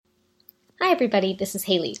everybody, this is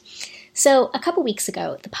Haley. So, a couple weeks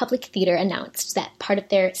ago, the Public Theater announced that part of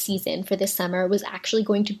their season for this summer was actually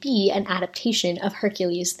going to be an adaptation of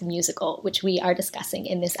Hercules the Musical, which we are discussing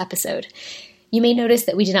in this episode. You may notice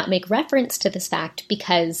that we did not make reference to this fact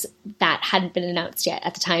because that hadn't been announced yet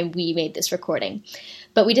at the time we made this recording.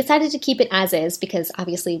 But we decided to keep it as is because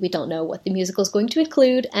obviously we don't know what the musical is going to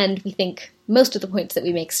include, and we think most of the points that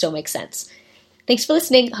we make still make sense. Thanks for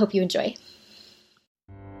listening. Hope you enjoy.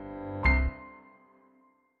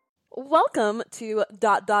 Welcome to ...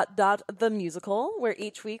 the musical, where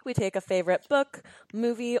each week we take a favorite book,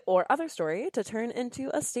 movie, or other story to turn into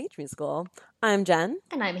a stage musical. I'm Jen.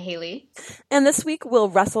 And I'm Haley. And this week we'll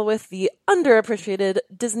wrestle with the underappreciated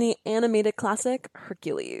Disney animated classic,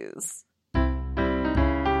 Hercules.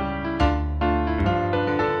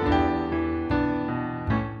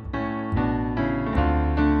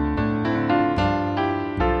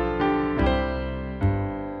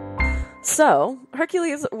 So,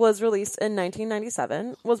 Hercules was released in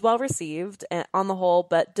 1997, was well received on the whole,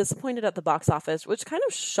 but disappointed at the box office, which kind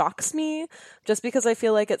of shocks me just because I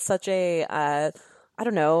feel like it's such a,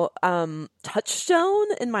 touchstone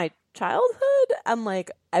in my childhood and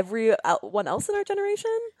like everyone else in our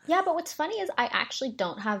generation. Yeah, but what's funny is I actually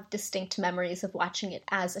don't have distinct memories of watching it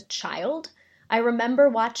as a child. I remember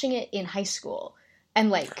watching it in high school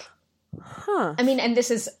and I mean, and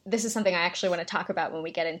this is something I actually want to talk about when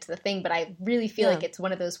we get into the thing, but I really feel like it's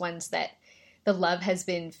one of those ones that the love has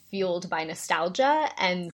been fueled by nostalgia,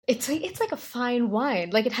 and it's like a fine wine.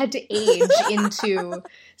 Like, it had to age into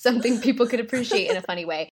something people could appreciate in a funny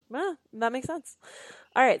way. Yeah, that makes sense.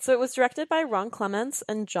 All right, so it was directed by Ron Clements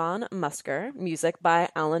and John Musker, music by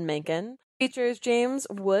Alan Menken. Features James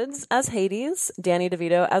Woods as Hades, Danny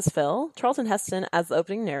DeVito as Phil, Charlton Heston as the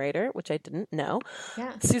opening narrator, which I didn't know,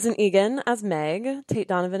 Susan Egan as Meg, Tate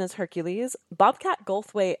Donovan as Hercules, Bobcat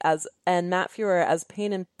Goldthwait and Matt Fuhrer as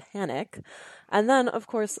Pain and Panic, and then, of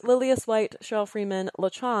course, Lillias White, Cheryl Freeman,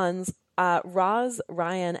 LaChans, Roz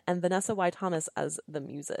Ryan, and Vanessa Y. Thomas as the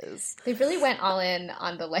Muses. They really went all in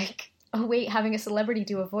on the oh wait, having a celebrity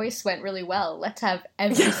do a voice went really well. Let's have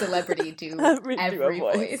every celebrity do every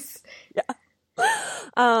voice. Yeah.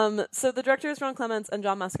 So the directors, Ron Clements and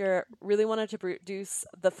John Musker, really wanted to produce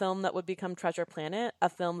the film that would become Treasure Planet, a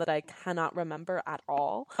film that I cannot remember at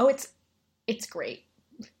all. Oh, it's great.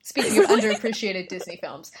 Speaking of underappreciated Disney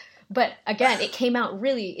films. But again, it came out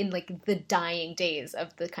really in the dying days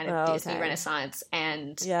of the kind of Disney Renaissance,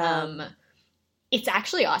 and it's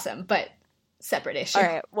actually awesome, but separate issue. All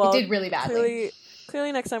right, well, it did really badly.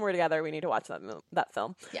 Clearly, next time we're together, we need to watch that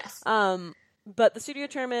film. Yes. But the studio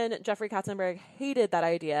chairman, Jeffrey Katzenberg, hated that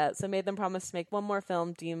idea, so made them promise to make one more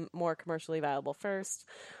film deemed more commercially viable first.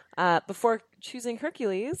 Before choosing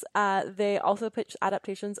Hercules, they also pitched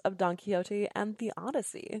adaptations of Don Quixote and The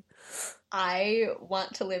Odyssey. I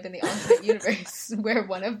want to live in the alternate universe where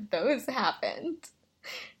one of those happened.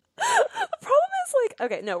 The problem is,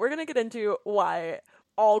 okay, no, we're going to get into why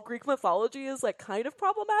all Greek mythology is kind of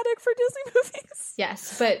problematic for Disney movies.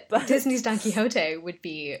 Yes, but Disney's Don Quixote would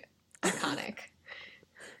be iconic.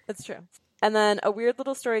 That's true. And then a weird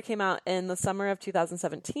little story came out in the summer of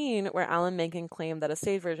 2017 where Alan Menken claimed that a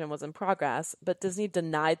stage version was in progress, but Disney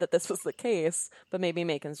denied that this was the case, but maybe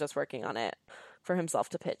Menken's just working on it for himself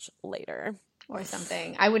to pitch later. Or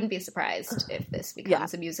something. I wouldn't be surprised if this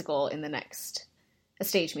becomes a musical in a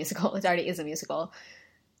stage musical. It already is a musical.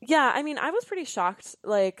 Yeah, I mean, I was pretty shocked.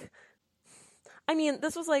 This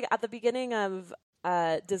was at the beginning of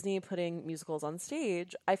Disney putting musicals on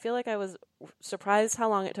stage. I feel like I was surprised how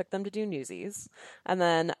long it took them to do Newsies. And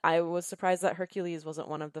then I was surprised that Hercules wasn't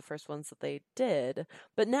one of the first ones that they did.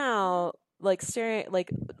 But now,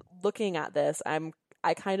 looking at this,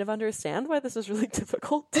 I kind of understand why this is really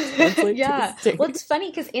difficult to translate to the stage. Well, it's funny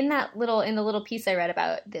because in the little piece I read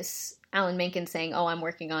about this, Alan Menken saying, "Oh, I'm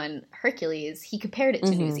working on Hercules," he compared it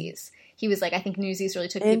to Newsies. He was like, "I think Newsies really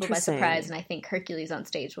took people by surprise, and I think Hercules on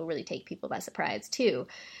stage will really take people by surprise too."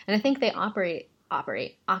 And I think they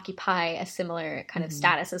occupy a similar kind of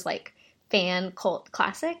status as fan cult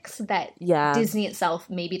classics that Disney itself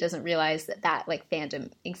maybe doesn't realize that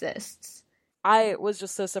fandom exists. I was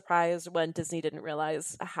just so surprised when Disney didn't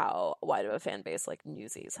realize how wide of a fan base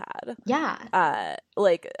Newsies had. Yeah.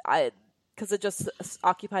 Because it just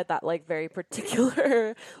occupied that very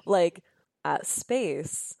particular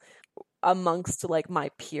space amongst my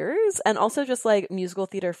peers, and also just musical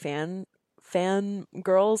theater fan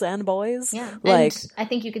girls and boys. Yeah. And I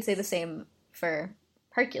think you could say the same for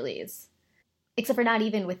Hercules. Except for not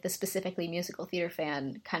even with the specifically musical theater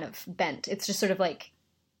fan kind of bent. It's just sort of like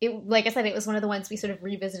I said, it was one of the ones we sort of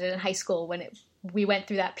revisited in high school when it we went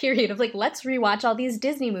through that period of like, let's rewatch all these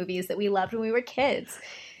Disney movies that we loved when we were kids.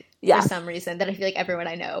 Yeah. For some reason that I feel like everyone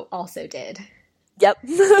I know also did. Yep.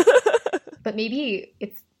 But maybe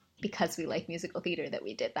it's because we like musical theater that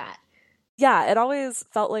we did that. Yeah, it always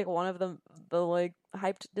felt like one of the like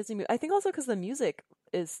hyped Disney movies. I think also because the music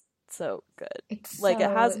is so good. It's like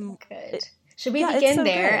so it has good. Should we yeah, begin so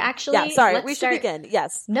there? good. Actually, yeah. Sorry, we should begin.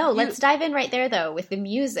 Yes. No, let's dive in right there though with the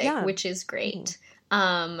music, Yeah. which is great.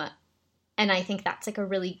 And I think that's like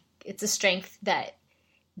it's a strength that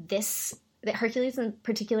that Hercules in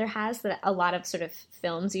particular has, that a lot of sort of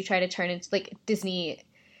films you try to turn into, like Disney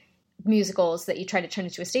musicals that you try to turn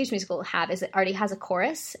into a stage musical have, is it already has a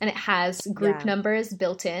chorus and it has group numbers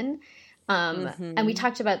built in. And we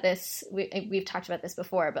talked about this, we've talked about this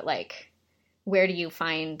before, but like, where do you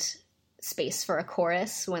find space for a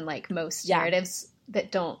chorus when like most narratives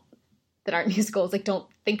that aren't musicals, like don't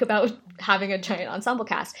think about having a giant ensemble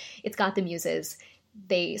cast? It's got the muses.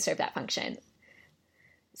 They serve that function.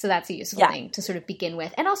 So that's a useful thing to sort of begin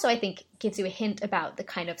with. And also I think gives you a hint about the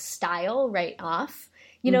kind of style right off,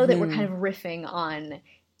 you know, that we're kind of riffing on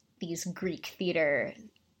these Greek theater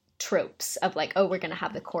tropes of like, oh, we're going to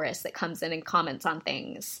have the chorus that comes in and comments on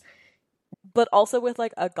things. But also with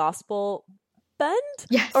like a gospel bend?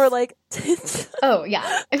 Yes. Or like... Oh,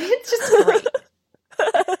 yeah. I mean, it's just great.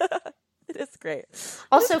 It is great.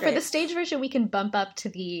 Also, for the stage version, we can bump up to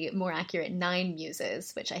the more accurate 9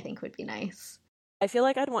 muses, which I think would be nice. I feel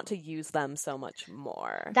like I'd want to use them so much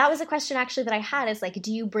more. That was a question actually that I had, is like,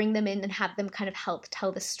 do you bring them in and have them kind of help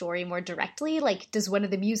tell the story more directly? Like, does one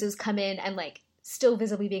of the muses come in and like, still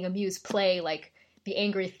visibly being a muse, play like the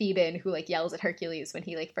angry Theban who like yells at Hercules when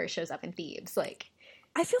he like first shows up in Thebes? Like,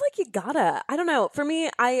 I feel like you gotta. I don't know. For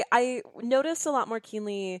me, I noticed a lot more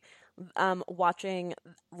keenly watching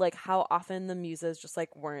like how often the muses just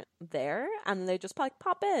like weren't there and they just like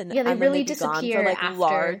pop in. Yeah, they and really then disappear for, like, after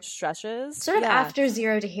large stretches. Sort of after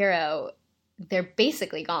Zero to Hero, they're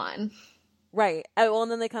basically gone. Right. Well,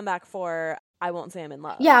 and then they come back for I Won't Say I'm in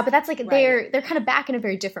Love. Yeah, but that's like they're kind of back in a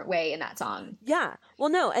very different way in that song. Yeah. Well,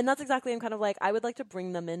 no, and that's exactly, I'm kind of like, I would like to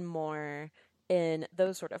bring them in more in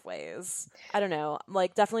those sort of ways. I don't know,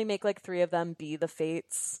 like definitely make like 3 of them be the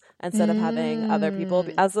Fates instead of having other people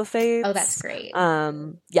as the Fates. Oh, that's great. Yeah.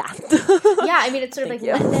 Yeah, I mean, it's sort of like,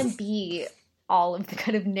 you. let them be all of the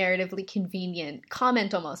kind of narratively convenient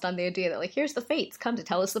comment almost on the idea that like, here's the Fates come to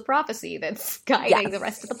tell us the prophecy that's guiding the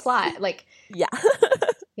rest of the plot. Like, yeah.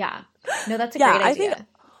 No, that's a great idea. I think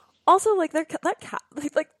also, like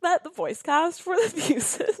the voice cast for the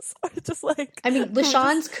muses are just like. I mean,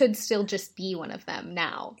 LaShawne's could still just be one of them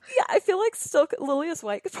now. Yeah, I feel like still Lilius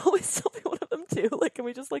White could probably still be one of them too. Like, can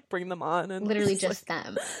we just like bring them on and literally just like...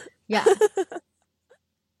 them? Yeah,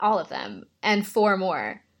 all of them and 4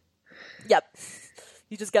 more. Yep.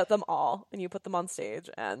 You just get them all and you put them on stage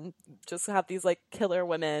and just have these like killer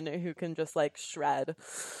women who can just like shred.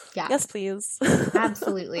 Yeah. Yes, please.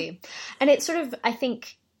 Absolutely. And it's sort of, I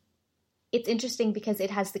think it's interesting because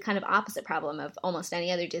it has the kind of opposite problem of almost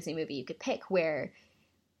any other Disney movie you could pick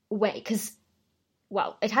because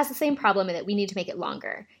it has the same problem in that we need to make it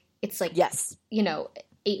longer. It's like,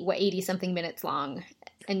 80 something minutes long,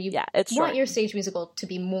 and you want your stage musical to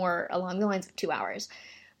be more along the lines of 2 hours.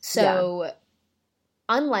 So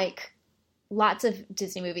unlike lots of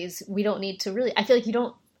Disney movies, we don't need to really, I feel like you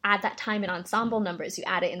don't add that time in ensemble numbers, you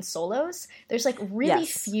add it in solos. There's like really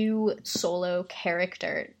few solo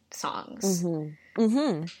character songs.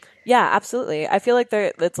 Yeah, absolutely. I feel like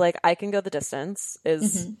it's like I Can Go the Distance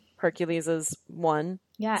is Hercules' one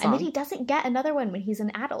song. And then he doesn't get another one when he's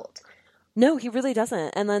an adult. No, he really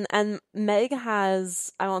doesn't. And Meg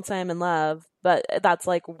has I Won't Say I'm in Love, but that's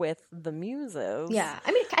like with the muses. Yeah.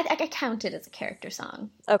 I mean, I count it as a character song.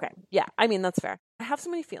 Okay. Yeah. I mean, that's fair. I have so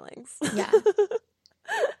many feelings. Yeah.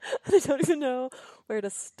 I don't even know where to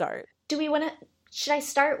start. Should I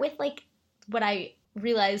start with like what I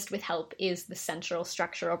realized with help is the central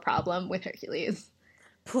structural problem with Hercules?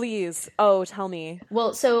 Please. Oh, tell me.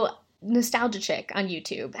 Well, so Nostalgia Chick on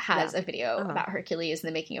YouTube has a video about Hercules and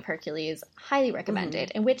the making of Hercules, highly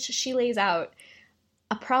recommended, in which she lays out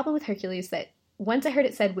a problem with Hercules that once I heard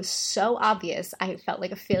it said was so obvious, I felt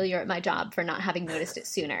like a failure at my job for not having noticed it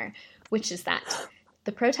sooner, which is that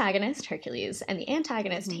the protagonist, Hercules, and the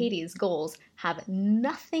antagonist, Hades' goals have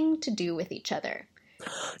nothing to do with each other.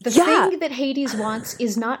 The thing that Hades wants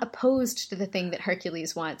is not opposed to the thing that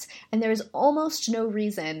Hercules wants, and there is almost no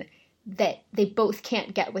reason that they both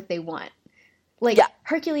can't get what they want. Like,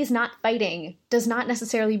 Hercules not fighting does not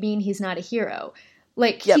necessarily mean he's not a hero.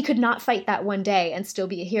 Like, he could not fight that one day and still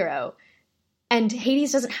be a hero. And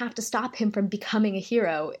Hades doesn't have to stop him from becoming a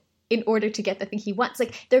hero in order to get the thing he wants.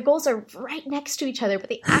 Like, their goals are right next to each other, but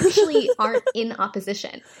they actually aren't in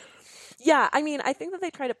opposition. Yeah, I mean, I think that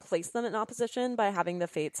they try to place them in opposition by having the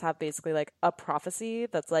Fates have basically like a prophecy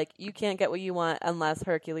that's like, you can't get what you want unless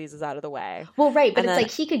Hercules is out of the way. Well, right, but And it's then-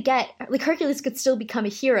 like he could get, like, Hercules could still become a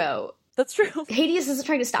hero. That's true. Hades isn't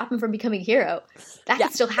trying to stop him from becoming a hero. That Yeah.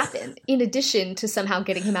 could still happen, in addition to somehow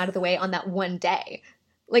getting him out of the way on that one day.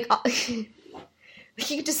 Like, you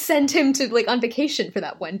could just send him to, like, on vacation for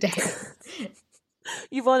that one day.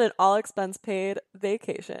 You've won an all-expense-paid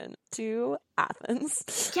vacation to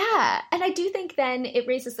Athens. Yeah, and I do think then it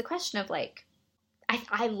raises the question of, like,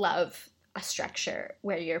 I love a structure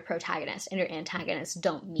where your protagonist and your antagonist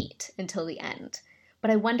don't meet until the end.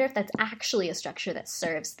 But I wonder if that's actually a structure that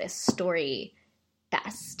serves this story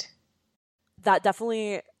best. That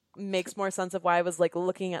definitely makes more sense of why I was like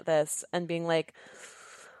looking at this and being like,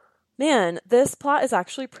 man, this plot is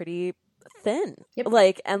actually pretty thin. Yep.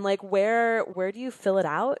 Like, and like where do you fill it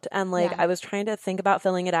out? And like Yeah. I was trying to think about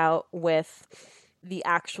filling it out with the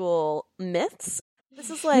actual myths. This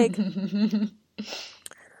is like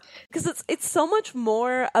because it's so much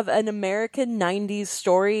more of an American 90s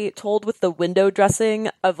story told with the window dressing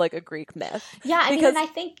of like a Greek myth. Yeah, I mean, Because, and I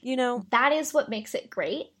think you know, that is what makes it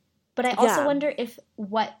great. But I also Yeah. wonder if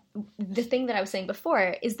what the thing that I was saying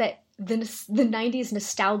before is that the 90s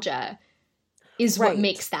nostalgia is what Right.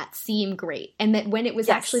 makes that seem great. And that when it was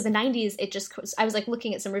Yes. actually the 90s, it just, I was like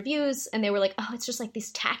looking at some reviews and they were like, oh, it's just like these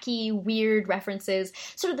tacky, weird references,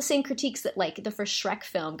 sort of the same critiques that like the first Shrek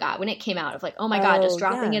film got when it came out of like, oh my God, just Oh,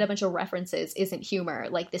 dropping yeah. in a bunch of references isn't humor.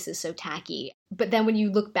 Like, this is so tacky. But then when you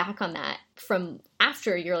look back on that from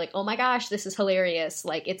after, you're like, oh my gosh, this is hilarious.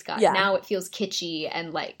 Like, it's got, Yeah. now it feels kitschy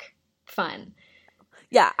and like fun.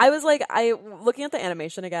 Yeah, I was like, looking at the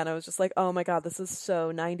animation again, I was just like, oh my God, this is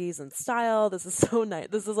so 90s in style. This is so nice.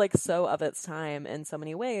 This is like so of its time in so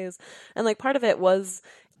many ways. And like part of it was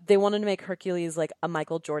they wanted to make Hercules like a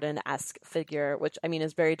Michael Jordan-esque figure, which I mean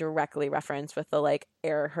is very directly referenced with the like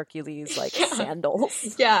Air Hercules like Yeah.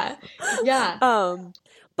 sandals. Yeah. Yeah.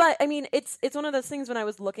 But I mean, it's one of those things when I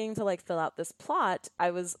was looking to like fill out this plot,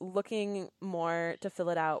 I was looking more to fill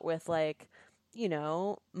it out with like, you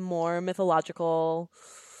know, more mythological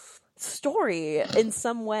story in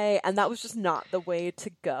some way, and that was just not the way to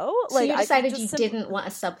go. So Like you I could decided just you didn't want a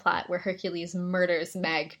subplot where Hercules murders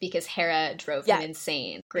Meg because Hera drove Yeah. him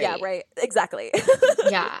insane. Great. Yeah, right. Exactly.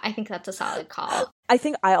 Yeah, I think that's a solid call. I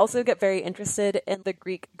think I also get very interested in the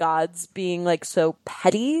Greek gods being like so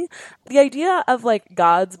petty. The idea of like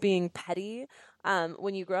gods being petty,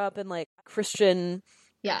 when you grow up in like Christian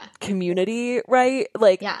Yeah. community, right?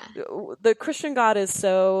 Like Yeah. the Christian God is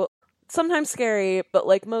so sometimes scary, but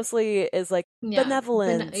like mostly is like Yeah.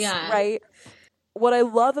 benevolent, Yeah. right? What I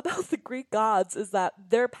love about the Greek gods is that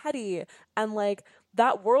they're petty and like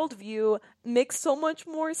that worldview makes so much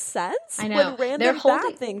more sense I know. when They're random holding-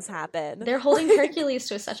 bad things happen. They're holding Hercules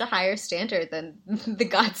to such a higher standard than the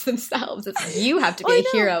gods themselves. It's, you have to be I a know.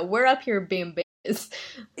 hero. We're up here being bitches.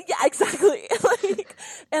 Yeah, exactly. Like,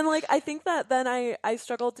 and like I think that then I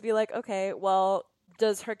struggled to be like, okay, well,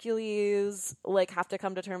 does Hercules like have to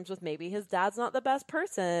come to terms with maybe his dad's not the best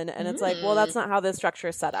person? And it's like, well, that's not how this structure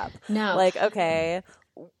is set up. No. Like, okay,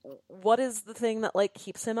 what is the thing that like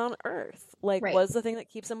keeps him on Earth? Like, Right. what is the thing that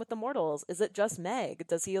keeps him with the mortals? Is it just Meg?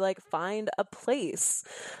 Does he like find a place?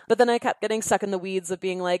 But then I kept getting stuck in the weeds of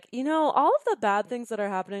being like, you know, all of the bad things that are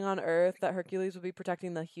happening on Earth that Hercules would be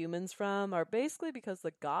protecting the humans from are basically because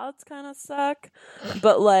the gods kind of suck.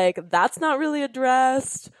 But like, that's not really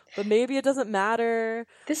addressed. But maybe it doesn't matter.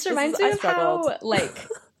 This is- reminds I me of how, struggled. like,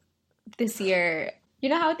 this year, you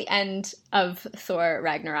know how at the end of Thor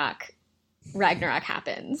Ragnarok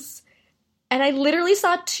happens? And I literally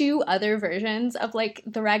saw two other versions of, like,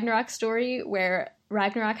 the Ragnarok story where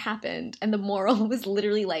Ragnarok happened, and the moral was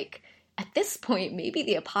literally like, at this point, maybe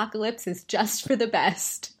the apocalypse is just for the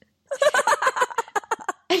best.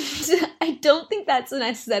 And I don't think that's an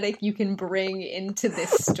aesthetic you can bring into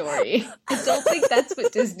this story. I don't think that's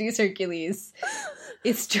what Disney's Hercules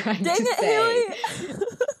is trying Dang to it, say. Haley!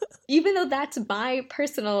 Even though that's my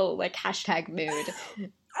personal, like, hashtag mood.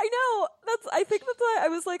 I know. I think that's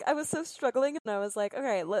why I was so struggling, and I was like,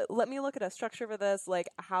 okay, let me look at a structure for this. Like,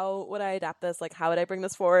 how would I adapt this? Like, how would I bring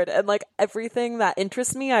this forward? And like everything that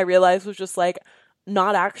interests me, I realized was just like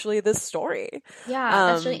not actually this story.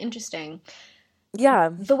 Yeah, that's really interesting. Yeah.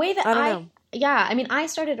 The way that I don't know. Yeah, I mean, I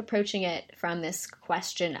started approaching it from this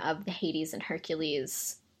question of the Hades and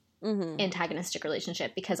Hercules antagonistic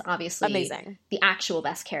relationship, because obviously Amazing. the actual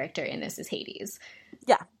best character in this is Hades.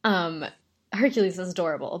 Yeah. Hercules is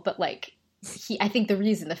adorable, but like I think the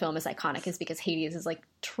reason the film is iconic is because Hades is like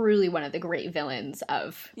truly one of the great villains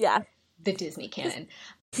of Yeah. the Disney canon.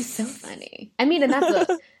 He's so funny. I mean, and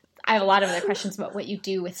I have a lot of other questions about what you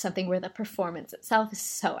do with something where the performance itself is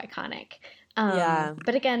so iconic. Yeah.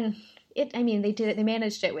 But again, they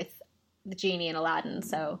managed it with the genie and Aladdin.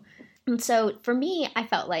 And so for me, I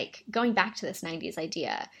felt like going back to this 90s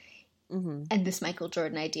idea and this Michael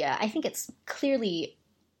Jordan idea, I think it's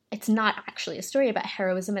not actually a story about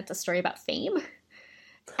heroism. It's a story about fame.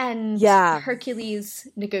 And Hercules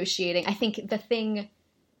negotiating. I think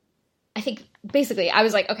basically I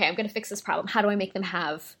was like, okay, I'm going to fix this problem. How do I make them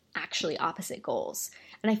have actually opposite goals?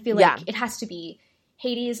 And I feel like it has to be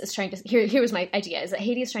Hades is trying to, here was my idea, is that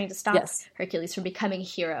Hades is trying to stop Hercules from becoming a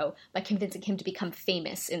hero by convincing him to become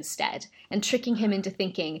famous instead and tricking him into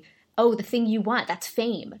thinking, oh, the thing you want, that's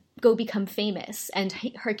fame. Go become famous. And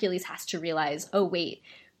Hercules has to realize, oh, wait,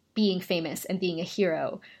 being famous and being a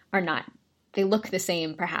hero are not, they look the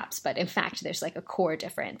same perhaps, but in fact, there's like a core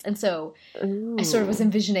difference. And so I sort of was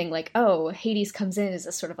envisioning like, oh, Hades comes in as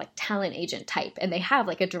a sort of like talent agent type, and they have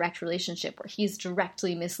like a direct relationship where he's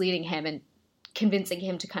directly misleading him and convincing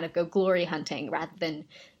him to kind of go glory hunting rather than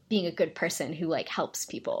being a good person who like helps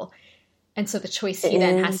people. And so the choice he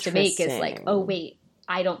then has to make is like, oh, wait,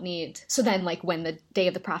 I don't need. So then like when the day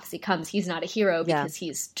of the prophecy comes, he's not a hero because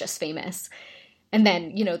he's just famous. And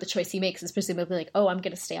then, the choice he makes is presumably like, oh, I'm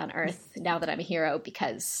going to stay on Earth now that I'm a hero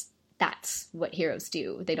because that's what heroes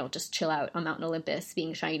do. They don't just chill out on Mount Olympus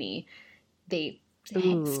being shiny. They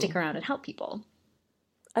stick around and help people.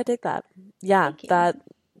 I dig that. Yeah,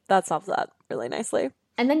 that solves that really nicely.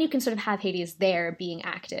 And then you can sort of have Hades there being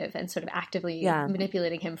active and sort of actively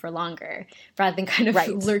manipulating him for longer rather than kind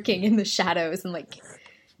of lurking in the shadows and like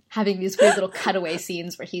having these weird little cutaway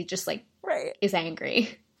scenes where he just like is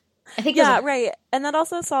angry. I think right. And that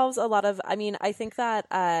also solves a lot of, I think that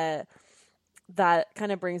that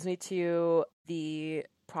kind of brings me to the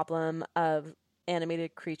problem of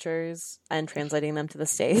animated creatures and translating them to the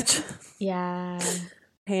stage. Yeah.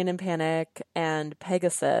 Pain and Panic and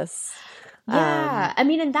Pegasus. Yeah.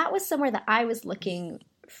 And that was somewhere that I was looking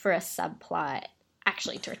for a subplot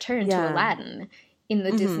actually to return to Aladdin. In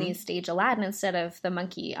the Disney stage Aladdin, instead of the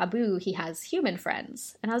monkey Abu, he has human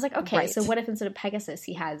friends. And I was like, okay, so what if instead of Pegasus,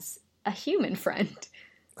 he has a human friend?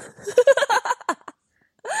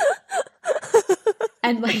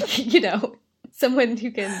 And like, someone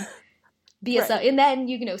who can be and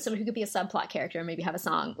then, someone who could be a subplot character and maybe have a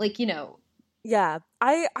song. Like, Yeah,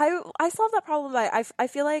 I solved that problem by I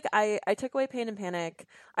feel like I took away Pain and Panic.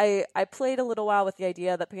 I played a little while with the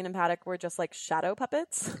idea that Pain and Panic were just like shadow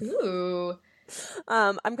puppets. Ooh.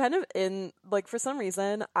 I'm kind of in, like, for some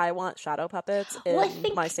reason, I want shadow puppets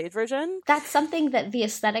in my stage version. That's something that the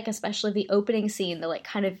aesthetic, especially the opening scene, the, like,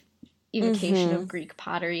 kind of evocation of Greek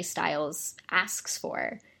pottery styles asks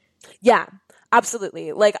for. Yeah,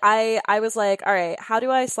 absolutely. Like, I was like, all right, how do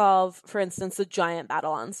I solve, for instance, a giant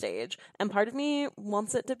battle on stage? And part of me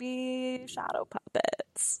wants it to be shadow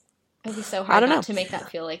puppets. It'd be so hard not to make that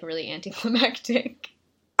feel, like, really anticlimactic.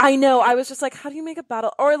 I know. I was just like, how do you make a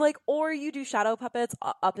battle? Or you do shadow puppets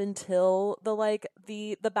up until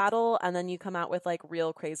the battle, and then you come out with like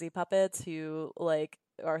real crazy puppets who like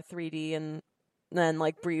are 3D and then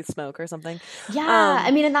like breathe smoke or something. Yeah,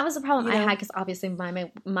 and that was the problem I had because obviously my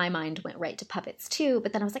mind went right to puppets too.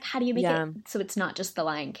 But then I was like, how do you make it so it's not just the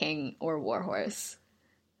Lion King or Warhorse?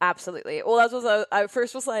 Absolutely. Well, that was I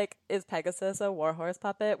first was like, is Pegasus a Warhorse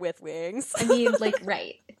puppet with wings?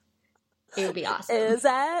 Right. It would be awesome. Is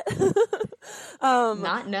that?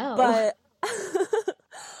 Not no. But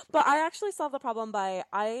but I actually solved the problem by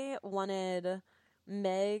I wanted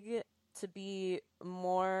Meg to be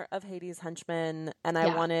more of Hades' henchman, and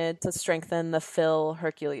I wanted to strengthen the Phil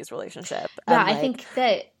Hercules relationship. Yeah, I think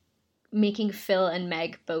that making Phil and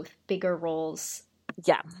Meg both bigger roles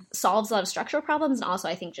solves a lot of structural problems, and also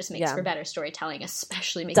I think just makes for better storytelling,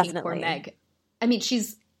 especially making poor Meg.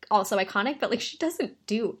 She's also iconic, but like she doesn't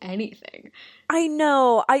do anything. I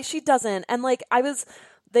know. She doesn't. And like I was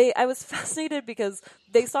fascinated because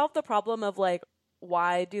they solved the problem of like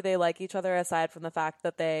why do they like each other aside from the fact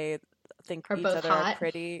that they think each other are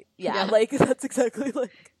pretty. Yeah, like that's exactly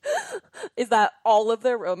like is that all of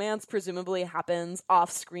their romance presumably happens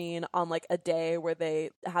off screen on like a day where they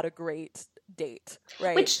had a great date,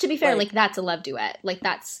 right? Which to be fair, like that's a love duet. Like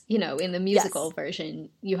that's, in the musical version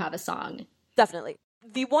you have a song. Definitely.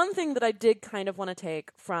 The one thing that I did kind of want to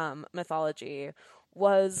take from mythology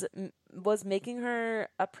was making her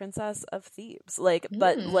a princess of Thebes,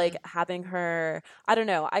 but like having her, I don't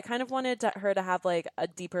know, I kind of wanted her to have like a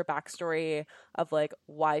deeper backstory of like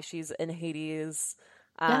why she's in Hades,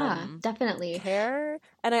 Yeah, definitely. care.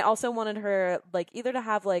 And I also wanted her like either to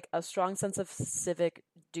have like a strong sense of civic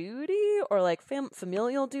duty or like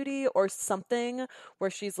familial duty or something where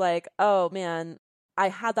she's like, oh man, I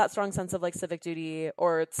had that strong sense of like civic duty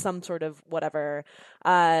or some sort of whatever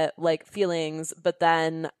like feelings, but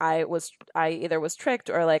then I either was tricked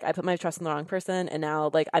or like I put my trust in the wrong person and now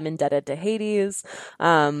like I'm indebted to Hades.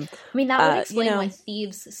 I mean, that would explain why know,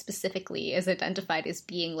 Thebes specifically is identified as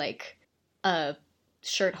being like a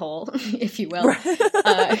shirt hole, if you will,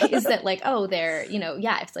 is that like, oh, they're,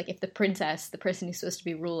 yeah, it's like if the princess, the person who's supposed to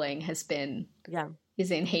be ruling is in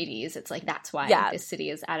Hades, it's like that's why this city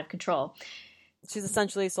is out of control. She's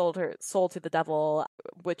essentially sold her soul to the devil,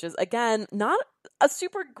 which is again not a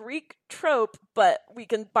super Greek trope, but we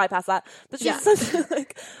can bypass that. But she's essentially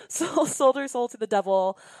like sold her soul to the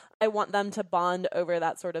devil. I want them to bond over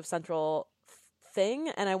that sort of central thing,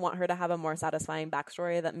 and I want her to have a more satisfying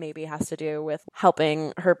backstory that maybe has to do with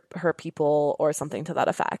helping her people or something to that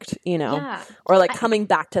effect, or like coming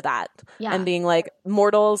back to that and being like,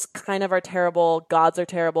 mortals kind of are terrible, gods are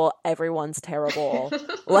terrible, everyone's terrible.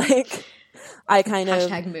 Like I kind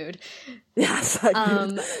of mood. Yes.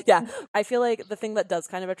 Mood. Yeah. I feel like the thing that does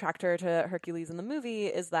kind of attract her to Hercules in the movie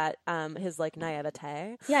is that his like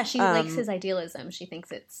naivete. Yeah, she likes his idealism. She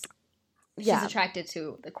thinks she's attracted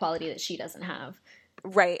to the quality that she doesn't have.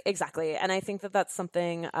 Right, exactly. And I think that that's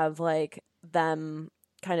something of like them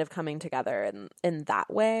kind of coming together in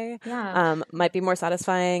that way. Might be more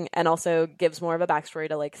satisfying and also gives more of a backstory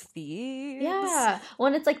to like Thebes. Yeah. Well,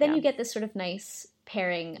 and it's like then you get this sort of nice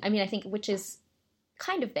pairing. I mean, I think which is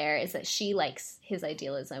kind of there is that she likes his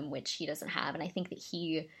idealism, which he doesn't have. And I think that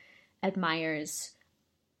he admires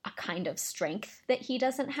a kind of strength that he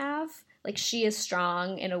doesn't have. Like she is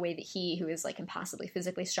strong in a way that he, who is like impossibly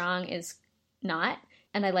physically strong, is not.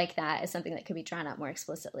 And I like that as something that could be drawn out more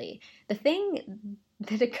explicitly. The thing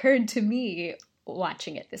that occurred to me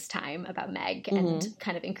watching it this time about Meg and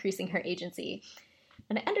kind of increasing her agency,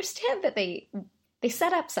 and I understand that they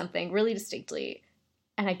set up something really distinctly,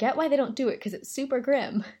 and I get why they don't do it because it's super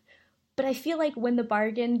grim. But I feel like when the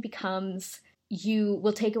bargain becomes you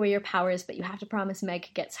will take away your powers, but you have to promise Meg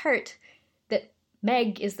gets hurt, that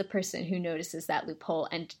Meg is the person who notices that loophole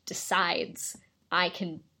and decides I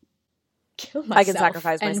can kill myself. I can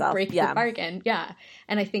sacrifice myself and break the bargain. Yeah.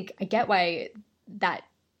 And I think I get why that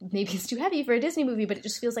maybe is too heavy for a Disney movie, but it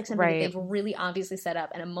just feels like something that they've really obviously set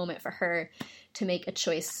up and a moment for her to make a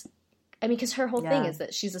choice. I mean, because her whole thing is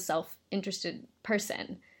that she's a self-interested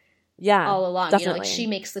person. Yeah, all along. Definitely. Like she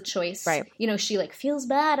makes the choice. Right. She like feels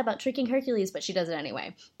bad about tricking Hercules, but she does it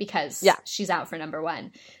anyway because she's out for number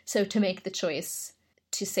one. So to make the choice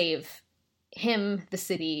to save him, the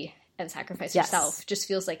city, and sacrifice herself just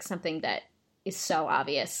feels like something that is so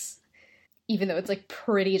obvious, even though it's like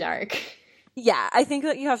pretty dark. Yeah, I think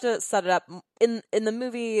that you have to set it up. In the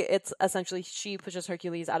movie, it's essentially she pushes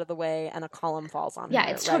Hercules out of the way and a column falls on her. Yeah,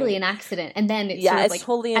 it's totally an accident. And then it's sort of like,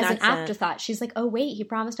 totally as an afterthought, she's like, oh, wait, he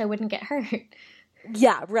promised I wouldn't get hurt.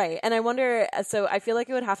 Yeah, right. And I wonder, so I feel like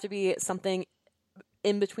it would have to be something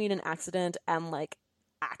in between an accident and like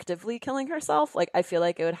actively killing herself. Like, I feel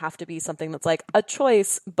like it would have to be something that's like a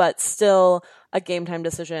choice, but still a game time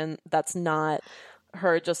decision that's not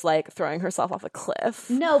her just like throwing herself off a cliff.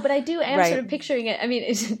 No, but I am sort of picturing it. I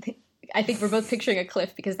mean, I think we're both picturing a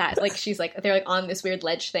cliff because that like she's like they're like on this weird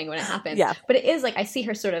ledge thing when it happens. Yeah. But it is like I see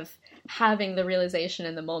her sort of having the realization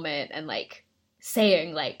in the moment and like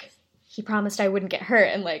saying like he promised I wouldn't get hurt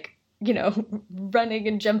and like, running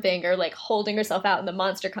and jumping or like holding herself out and the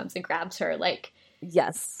monster comes and grabs her. Like,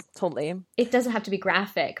 yes, totally. It doesn't have to be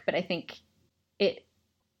graphic, but I think it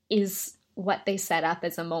is what they set up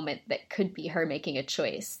as a moment that could be her making a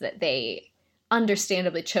choice that they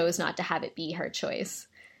understandably chose not to have it be her choice.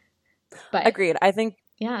 But agreed. I think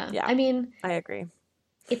yeah. I mean, I agree.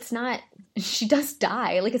 It's not, she does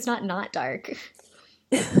die. Like, it's not dark.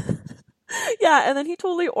 Yeah, and then he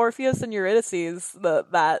totally Orpheus and Eurydice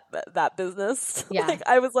that business. Yeah. Like,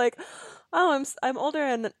 I was like, oh, I'm older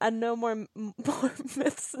and know more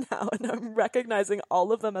myths now, and I'm recognizing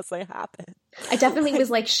all of them as they happen. I definitely was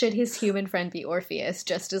like, should his human friend be Orpheus,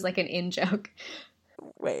 just as like an in joke?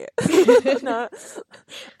 Wait, no.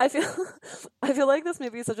 I feel like this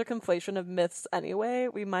movie is such a conflation of myths anyway.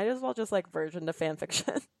 We might as well just like verge into fan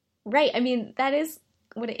fiction. Right. I mean, that is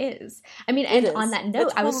what it is. I mean, and on that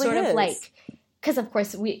note, I was sort of like, because of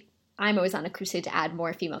course I'm always on a crusade to add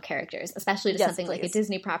more female characters, especially to something like a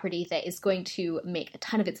Disney property that is going to make a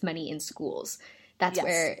ton of its money in schools. That's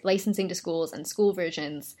where licensing to schools and school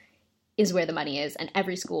versions is where the money is, and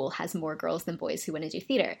every school has more girls than boys who want to do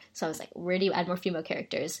theater. So I was like, where do you add more female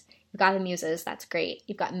characters? You've got the Muses, that's great.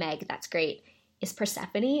 You've got Meg, that's great. is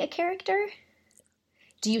Persephone a character?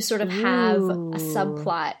 Do you sort of have a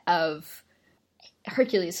subplot of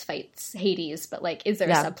Hercules fights Hades, but like, is there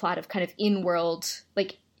a subplot of kind of in-world,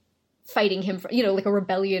 like fighting him for, you know, like a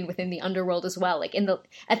rebellion within the underworld as well, like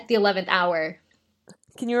at the 11th hour?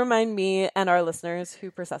 Can you remind me and our listeners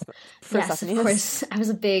who Persephone yes, of is? Course. I was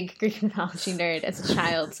a big Greek mythology nerd as a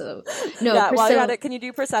child, so no. Yeah, while you're at it, can you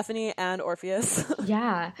do Persephone and Orpheus?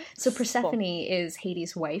 Yeah. So Persephone is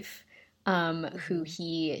Hades' wife,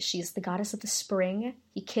 she's the goddess of the spring.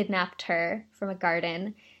 He kidnapped her from a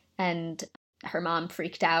garden, and her mom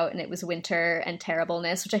freaked out, and it was winter and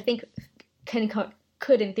terribleness, which I think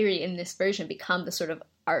could, in theory, in this version, become the sort of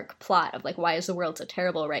arc plot of like, why is the world so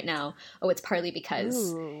terrible right now? Oh, it's partly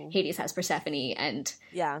because Hades has Persephone, and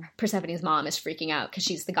Persephone's mom is freaking out because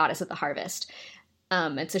she's the goddess of the harvest,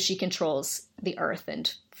 and so she controls the earth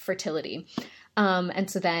and fertility, and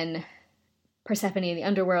so then Persephone in the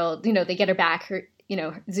underworld, you know, they get her back.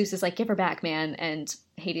 Zeus is like, give her back, man, and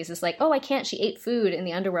Hades is like, oh, I can't. She ate food in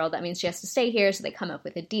the underworld. That means she has to stay here. So they come up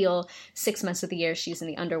with a deal. 6 months of the year she's in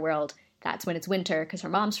the underworld. That's when it's winter because her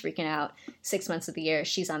mom's freaking out. 6 months of the year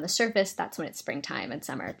she's on the surface. That's when it's springtime and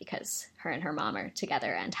summer because her and her mom are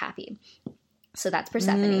together and happy. So that's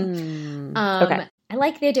Persephone. Okay. I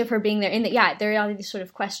like the idea of her being there. There are all these sort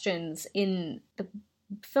of questions in the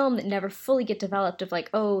film that never fully get developed of like,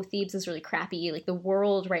 oh, Thebes is really crappy. Like the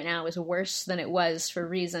world right now is worse than it was for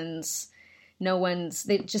reasons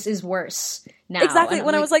it just is worse now. Exactly.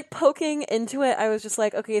 When I was like poking into it, I was just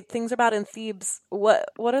like, okay, things are bad in Thebes. What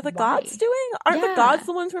are the gods doing? Aren't the gods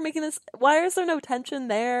the ones who are making this? Why is there no tension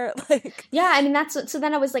there? Like, yeah, I mean, so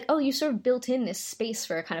then I was like, oh, you sort of built in this space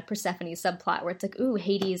for a kind of Persephone subplot where it's like, ooh,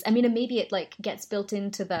 Hades. I mean, and maybe it like gets built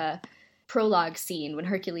into the prologue scene when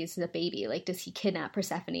Hercules is a baby. Like, does he kidnap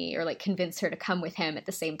Persephone or like convince her to come with him at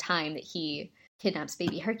the same time that he kidnaps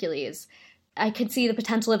baby Hercules? I could see the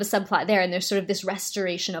potential of a subplot there, and there's sort of this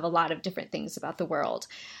restoration of a lot of different things about the world.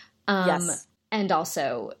 Yes. And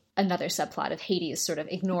also another subplot of Hades sort of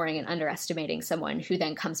ignoring and underestimating someone who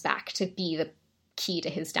then comes back to be the key to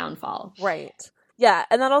his downfall. Right. Yeah,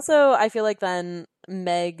 and that also, I feel like then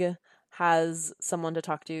Meg has someone to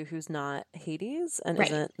talk to who's not Hades and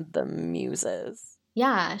isn't the Muses.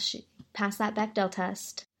 Yeah, she passed that Bechdel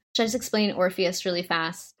test. Should I just explain Orpheus really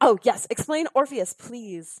fast? Oh, yes. Explain Orpheus,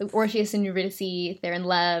 please. Orpheus and Eurydice, they're in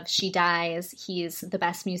love. She dies. He's the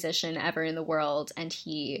best musician ever in the world. And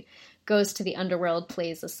he goes to the underworld,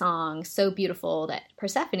 plays a song so beautiful that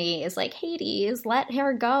Persephone is like, Hades, let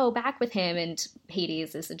her go back with him. And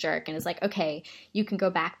Hades is a jerk and is like, okay, you can go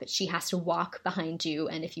back, but she has to walk behind you.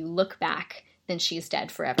 And if you look back, then she's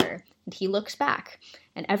dead forever. And he looks back.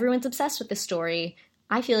 And everyone's obsessed with this story.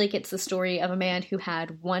 I feel like it's the story of a man who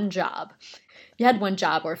had one job. You had one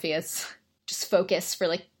job, Orpheus. Just focus for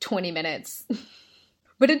like 20 minutes.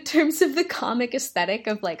 But in terms of the comic aesthetic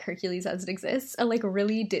of like Hercules as it exists, a like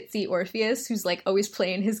really ditzy Orpheus who's like always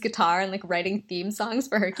playing his guitar and like writing theme songs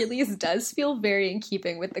for Hercules does feel very in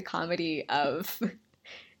keeping with the comedy of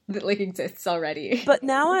that like exists already. But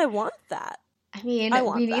now I want that. I mean,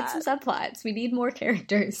 we need some subplots. We need more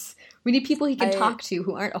characters. We need people he can talk to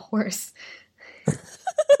who aren't a horse.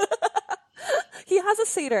 He has a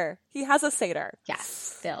satyr. Yes,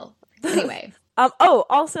 still. Anyway.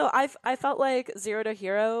 Also, I felt like Zero to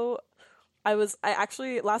Hero. Last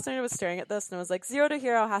night I was staring at this and I was like, Zero to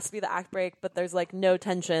Hero has to be the act break, but there's like no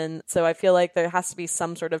tension. So I feel like there has to be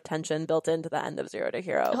some sort of tension built into the end of Zero to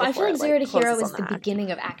Hero. Oh, I feel like Zero to Hero is the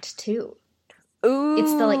beginning of Act 2. Ooh.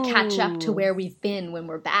 It's the like catch up to where we've been when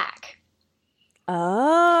we're back.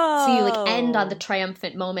 Oh. So you like end on the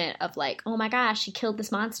triumphant moment of like, oh my gosh, he killed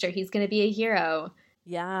this monster. He's going to be a hero.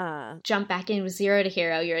 Yeah. Jump back in with Zero to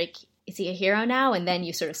Hero. You're like, is he a hero now? And then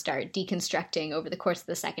you sort of start deconstructing over the course of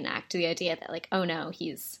the second act to the idea that like, oh no,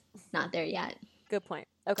 he's not there yet. Good point.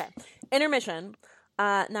 Okay. Intermission.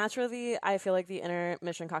 Naturally, I feel like the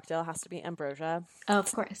intermission cocktail has to be ambrosia. Oh,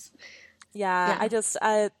 of course. Yeah.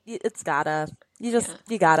 It's gotta. You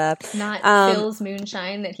gotta. Not Phil's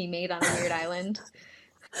moonshine that he made on a weird island.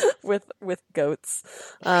 with goats.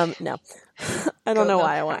 No. I don't know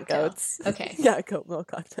why I want goats. Okay. Yeah, goat milk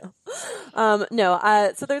cocktail.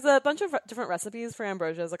 No. So there's a bunch of different recipes for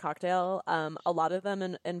ambrosia as a cocktail. A lot of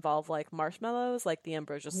them involve like marshmallows, like the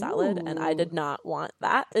ambrosia salad, and I did not want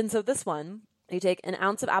that. And so this one, you take an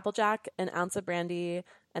ounce of Applejack, an ounce of brandy,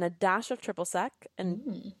 and a dash of triple sec,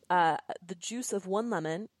 and the juice of one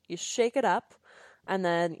lemon. You shake it up, and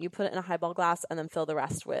then you put it in a highball glass, and then fill the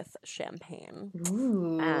rest with champagne.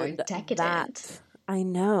 Ooh, and decadent. I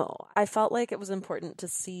know. I felt like it was important to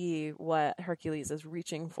see what Hercules is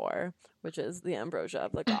reaching for, which is the ambrosia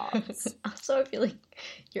of the gods. Also, I feel like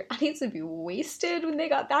your audience would be wasted when they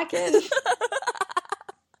got back in. This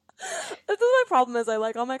is my problem is I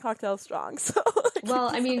like all my cocktails strong. So well,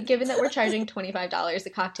 I mean, given that we're charging $25 a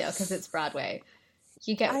cocktail because it's Broadway,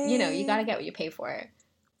 you get you got to get what you pay for.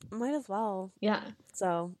 Might as well. Yeah.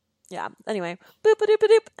 So, yeah. Anyway,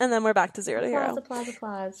 boop-a-doop-a-doop, and then we're back to 0 to hero.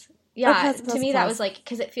 Applause. Yeah, applause, to me applause. that was like,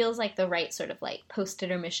 because it feels like the right sort of like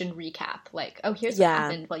post-intermission recap. Like, oh, here's what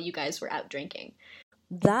happened while you guys were out drinking.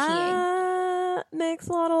 That makes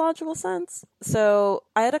a lot of logical sense. So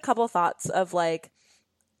I had a couple thoughts of like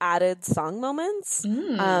added song moments.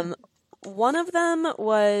 One of them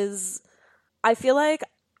was, I feel like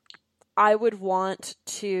I would want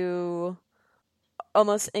to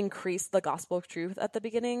almost increase the gospel of truth at the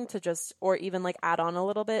beginning to just, or even like add on a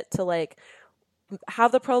little bit to like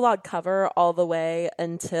have the prologue cover all the way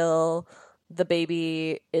until the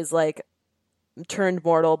baby is like turned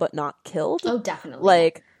mortal but not killed. Oh, definitely.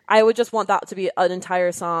 Like, I would just want that to be an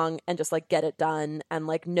entire song and just like get it done and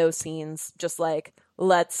like no scenes, just like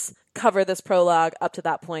let's cover this prologue up to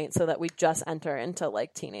that point so that we just enter into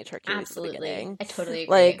like teenage Hercules. Absolutely. At the beginning. I totally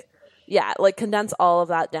agree. Like, yeah, like condense all of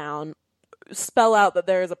that down, spell out that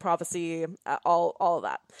there is a prophecy, all of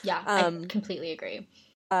that. Yeah, I completely agree.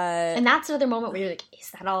 And that's another moment where you're like, is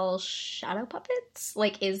that all shadow puppets?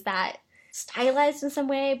 Like, is that stylized in some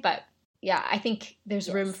way? But yeah, I think there's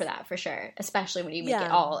room for that for sure, especially when you make it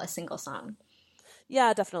all a single song.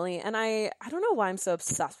 Yeah, definitely. And I don't know why I'm so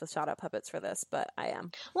obsessed with shadow puppets for this, but I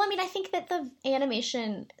am. Well, I mean, I think that the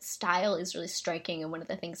animation style is really striking, and one of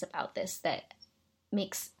the things about this that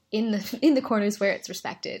makes in the corners where it's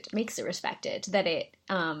respected, makes it respected, that it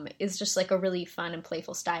is just like a really fun and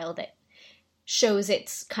playful style that shows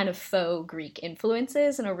its kind of faux Greek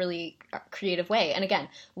influences in a really creative way. And again,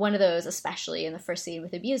 one of those, especially in the first scene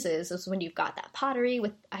with the Muses, is when you've got that pottery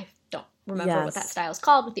with, I don't remember what that style is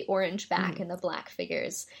called, with the orange back and the black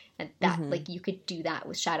figures. And that, like, you could do that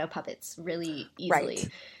with shadow puppets really easily. Right.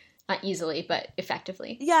 Not easily, but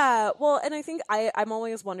effectively. Yeah, well, and I think I'm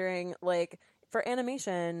always wondering, like, for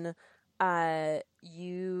animation,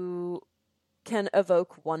 you can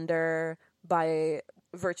evoke wonder by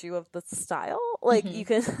virtue of the style. Like, you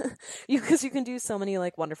can because you can do so many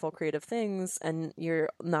like wonderful creative things, and you're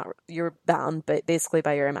bound basically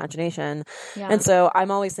by your imagination. And so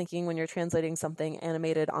I'm always thinking, when you're translating something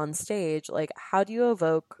animated on stage, like, how do you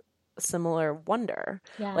evoke similar wonder?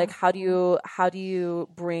 Like, how do you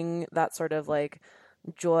bring that sort of like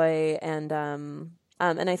joy and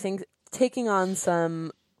I think taking on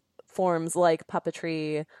some forms like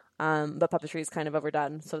puppetry, but puppetry is kind of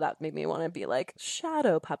overdone, so that made me want to be like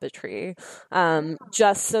shadow puppetry,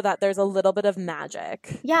 just so that there's a little bit of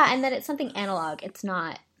magic. Yeah, and that it's something analog. It's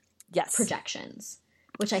not projections,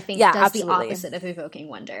 which I think does absolutely. the opposite of evoking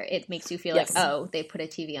wonder. It makes you feel like, oh, they put a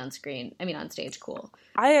TV on stage, cool.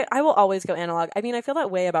 I will always go analog. I mean, I feel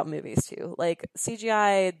that way about movies too. Like,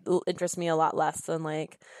 CGI interests me a lot less than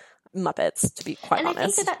like Muppets, to be quite honest. And I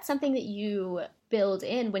think that that's something that you build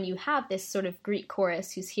in when you have this sort of Greek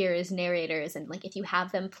chorus who's here as narrators, and like if you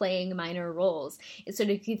have them playing minor roles, it sort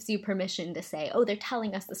of gives you permission to say, oh, they're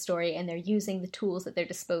telling us the story and they're using the tools at their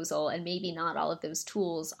disposal, and maybe not all of those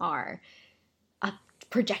tools are a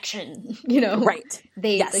projection, Right.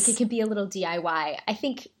 Like, it can be a little DIY. I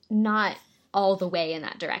think not all the way in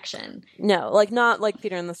that direction. No, like not like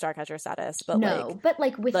Peter and the Starcatcher status, but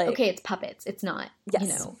okay, it's puppets. It's not,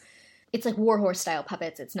 it's like Warhorse style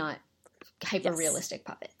puppets. It's not hyper realistic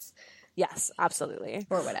puppets. Yes, absolutely.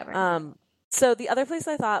 Or whatever. So the other place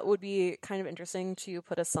I thought would be kind of interesting to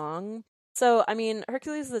put a song. So, I mean,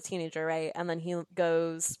 Hercules is a teenager, right? And then he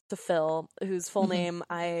goes to Phil, whose full name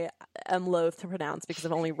I am loath to pronounce because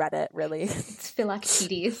I've only read it, really. It's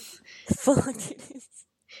Philoctetes. Philoctetes.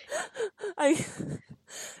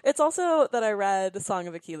 It's also that I read Song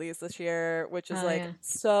of Achilles this year, which is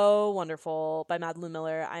so wonderful, by Madeline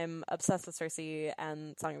Miller. I'm obsessed with Circe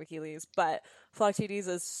and Song of Achilles, but Philoctetes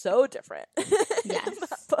is so different in that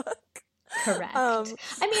book. Correct. I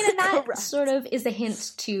mean, and that sort of is a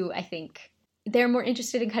hint to, I think, they're more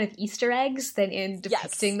interested in kind of Easter eggs than in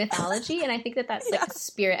depicting mythology, and I think that that's like a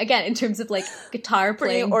spirit, again, in terms of like guitar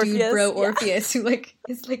playing dude bro Orpheus, who like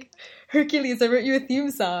is like, Hercules, I wrote you a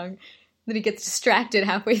theme song. Then he gets distracted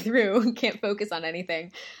halfway through and can't focus on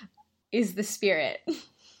anything, is the spirit.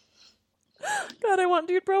 God, I want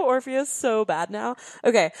dude bro Orpheus so bad now.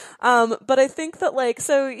 Okay. But I think that like,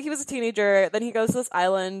 so he was a teenager, then he goes to this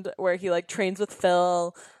island where he like trains with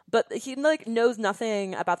Phil, but he like knows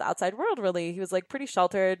nothing about the outside world really. He was like pretty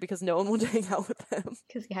sheltered because no one would hang out with him.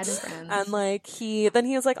 Because he had his friends. And like he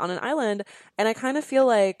was like on an island, and I kind of feel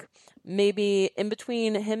like maybe in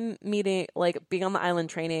between him meeting, like being on the island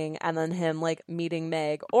training, and then him like meeting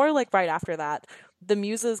Meg, or like right after that, the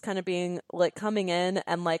muses kind of being like coming in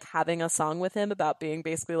and like having a song with him about being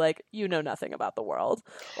basically like, you know nothing about the world,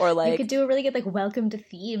 or like you could do a really good like Welcome to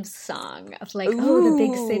Thebes song of like, oh, the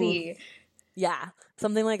big city. Yeah,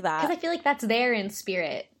 something like that. Because I feel like that's there in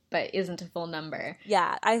spirit, but isn't a full number.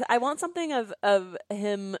 Yeah, I want something of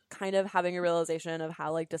him kind of having a realization of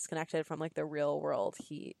how like disconnected from like the real world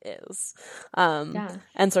he is.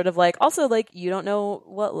 And sort of like also like you don't know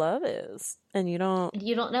what love is, and you don't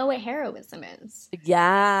know what heroism is.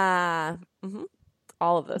 Yeah. Mm-hmm.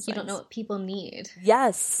 All of those you things. don't know what people need.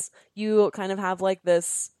 Yes, you kind of have like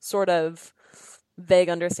this sort of vague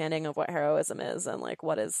understanding of what heroism is, and like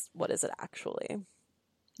what is it actually.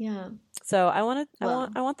 Yeah. So I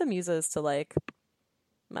want the muses to like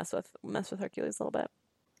mess with Hercules a little bit.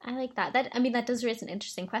 I like that. That does raise an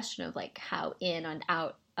interesting question of like how in and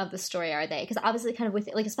out of the story are they? Because obviously, kind of with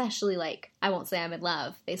like especially like I Won't Say I'm in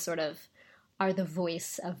Love, they sort of are the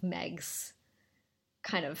voice of Meg's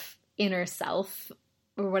kind of inner self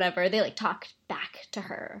or whatever. They like talk back to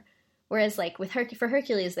her, whereas like with for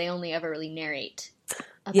Hercules, they only ever really narrate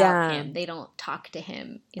about him. They don't talk to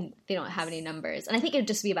him. They don't have any numbers. And I think it would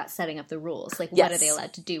just be about setting up the rules. Like, what are they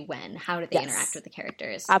allowed to do when? How do they interact with the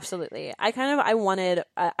characters? Absolutely. I wanted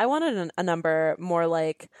a number more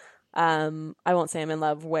like I Won't Say I'm in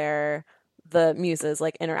Love, where the muses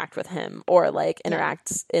like interact with him, or like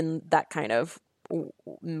interact in that kind of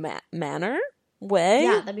manner way.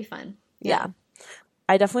 Yeah, that'd be fun. Yeah.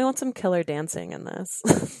 I definitely want some killer dancing in this.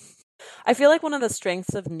 I feel like one of the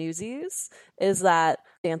strengths of Newsies is that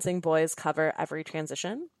dancing boys cover every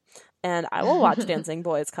transition, and I will watch dancing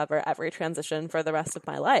boys cover every transition for the rest of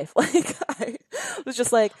my life. Like I was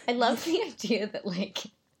just like, I love the idea that like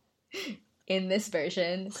in this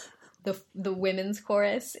version, the women's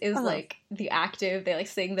chorus is like the active. They like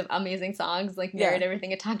sing the amazing songs, like narrate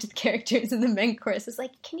everything, and talk to the characters, and the men chorus is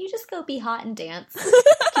like, can you just go be hot and dance?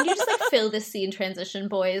 Can you just like fill this scene transition,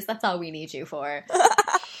 boys? That's all we need you for.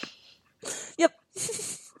 Yep.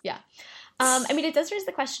 Yeah. It does raise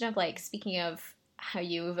the question of like, speaking of how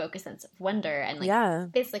you evoke a sense of wonder and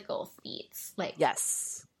like physical feats, like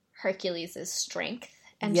Hercules' strength,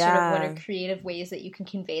 and sort of what are creative ways that you can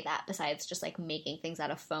convey that besides just like making things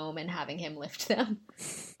out of foam and having him lift them.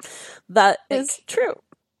 That is true.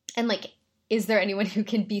 And like, is there anyone who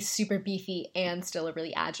can be super beefy and still a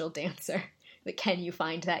really agile dancer? Like, can you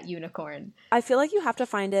find that unicorn? I feel like you have to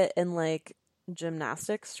find it in like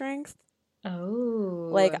gymnastic strength. Oh.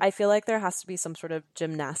 Like, I feel like there has to be some sort of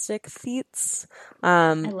gymnastic feats.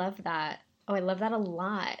 I love that. Oh, I love that a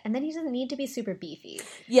lot. And then he doesn't need to be super beefy.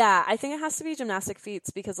 Yeah, I think it has to be gymnastic feats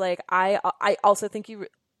because, like, I also think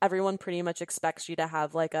everyone pretty much expects you to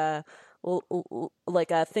have like a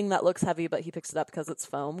thing that looks heavy, but he picks it up because it's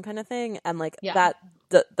foam kind of thing, and like that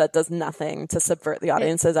does nothing to subvert the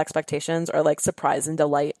audience's expectations or like surprise and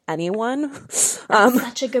delight anyone. That's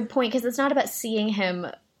such a good point, because it's not about seeing him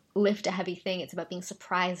lift a heavy thing, it's about being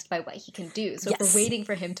surprised by what he can do. So if we're waiting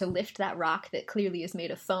for him to lift that rock that clearly is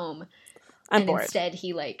made of foam, I'm bored. Instead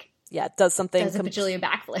he does a bajillion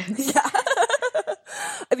backflips.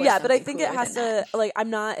 But I think it has to, like, I'm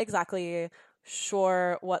not exactly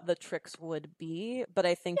sure what the tricks would be, but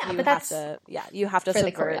I think you have to for the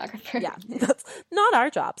subvert. choreographer. Yeah, that's not our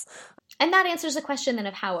jobs. And that answers the question then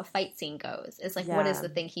of how a fight scene goes. Is like, what is the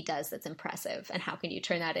thing he does that's impressive, and how can you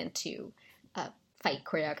turn that into a fight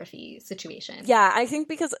choreography situation? Yeah, I think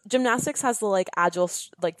because gymnastics has the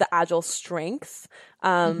agile strength,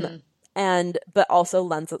 and but also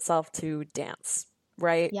lends itself to dance,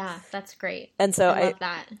 right? Yeah, that's great. And so I love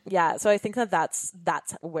that. Yeah, so I think that's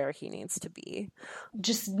where he needs to be.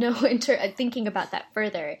 Just thinking about that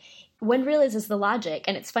further, one realizes the logic,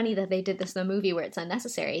 and it's funny that they did this in the movie where it's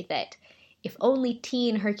unnecessary, that if only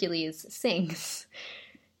teen Hercules sings,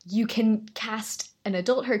 you can cast an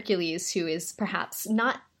adult Hercules who is perhaps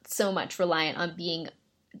not so much reliant on being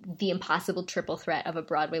the impossible triple threat of a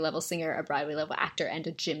Broadway level singer, a Broadway level actor, and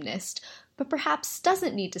a gymnast, but perhaps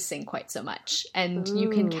doesn't need to sing quite so much. And you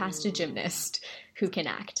can cast a gymnast who can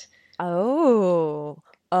act. Oh.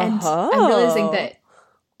 And I'm realizing that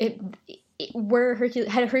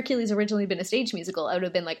had Hercules originally been a stage musical, I would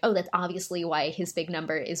have been like, oh, that's obviously why his big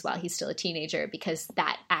number is while he's still a teenager, because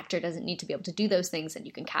that actor doesn't need to be able to do those things, and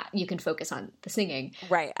you can focus on the singing.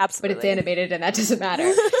 Right, absolutely. But it's animated, and that doesn't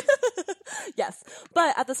matter. Yes.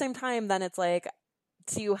 But at the same time, then it's like,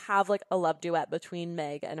 to have like a love duet between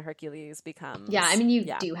Meg and Hercules becomes Yeah, I mean, you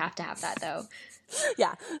do have to have that, though.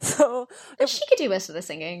 Yeah. So she could do most of the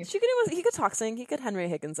singing. He could talk sing. He could Henry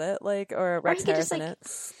Higgins it, like, or Rex Harrison it.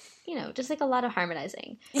 You know, just like a lot of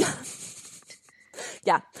harmonizing. Yeah.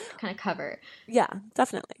 Yeah. Kind of cover. Yeah,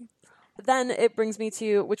 definitely. Then it brings me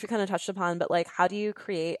to, which we kind of touched upon, but like, how do you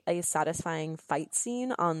create a satisfying fight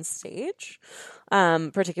scene on stage?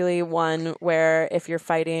 Particularly one where if you're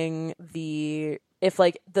fighting if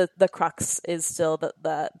like the crux is still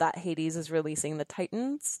that Hades is releasing the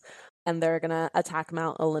Titans and they're gonna attack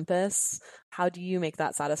Mount Olympus, how do you make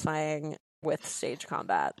that satisfying with stage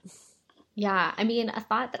combat? Yeah, I mean, a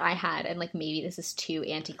thought that I had, and like maybe this is too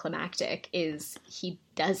anticlimactic, is he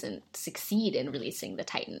doesn't succeed in releasing the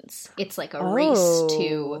Titans. It's like a race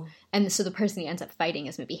to, and so the person he ends up fighting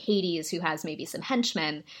is maybe Hades, who has maybe some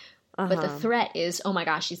henchmen, but the threat is, oh my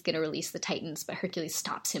gosh, he's going to release the Titans, but Hercules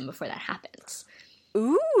stops him before that happens.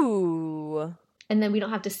 Ooh. And then we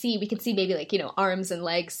don't have to see, we can see maybe like, you know, arms and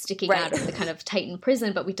legs sticking out of the kind of Titan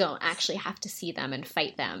prison, but we don't actually have to see them and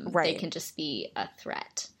fight them. Right. They can just be a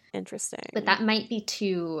threat. Interesting. But that might be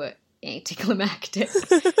too anticlimactic.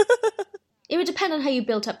 It would depend on how you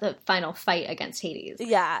built up the final fight against Hades.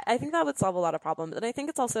 Yeah, I think that would solve a lot of problems. And I think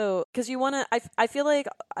it's also because you want to, I feel like,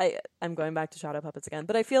 I'm going back to Shadow Puppets again,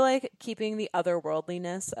 but I feel like keeping the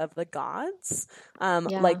otherworldliness of the gods,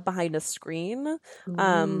 like behind a screen. Like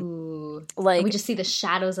and we just see the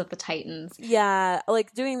shadows of the Titans. Yeah,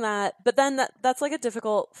 like doing that. But then that's like a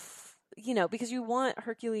difficult, you know, because you want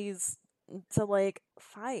Hercules to like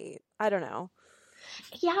fight. I don't know.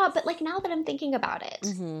 Yeah, but like now that I'm thinking about it,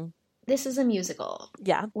 this is a musical.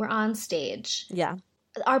 Yeah. We're on stage. Yeah.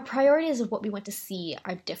 Our priorities of what we want to see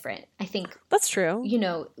are different. I think that's true. You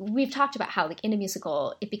know, we've talked about how like in a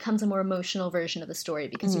musical, it becomes a more emotional version of the story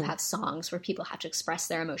because you have songs where people have to express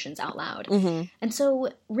their emotions out loud. And so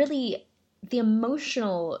really the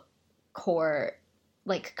emotional core,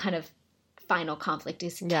 like kind of final conflict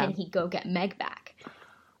is can he go get Meg back?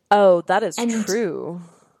 Oh, that is true.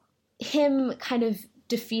 Him kind of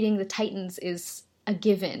defeating the Titans is a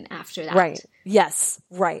given after that. Right. Yes.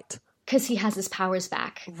 Right. Because he has his powers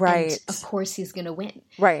back. Right. And of course he's going to win.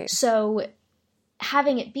 Right. So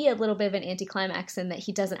having it be a little bit of an anticlimax in that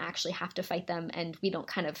he doesn't actually have to fight them and we don't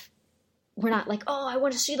kind of, we're not like, oh, I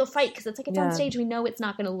want to see the fight because it's like it's on stage. We know it's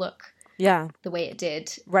not going to look the way it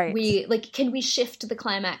did. Right. We like, can we shift the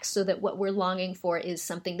climax so that what we're longing for is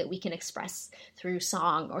something that we can express through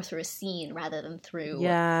song or through a scene rather than through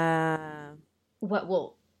what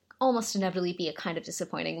will almost inevitably be a kind of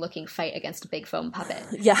disappointing looking fight against a big foam puppet.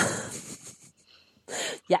 Yeah.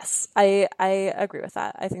 Yes, I agree with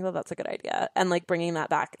that. I think that that's a good idea. And like bringing that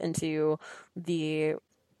back into the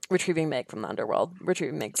retrieving Meg from the underworld,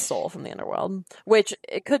 retrieving Meg's soul from the underworld, which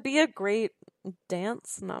it could be a great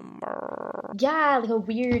dance number. Yeah, like a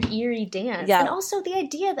weird, eerie dance. Yeah. And also the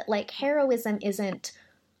idea that like heroism isn't,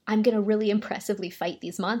 I'm going to really impressively fight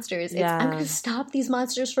these monsters. It's, I'm going to stop these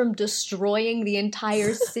monsters from destroying the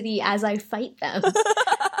entire city as I fight them.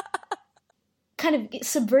 Kind of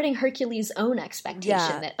subverting Hercules' own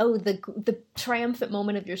expectation that, oh, the triumphant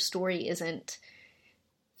moment of your story isn't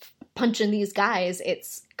punching these guys.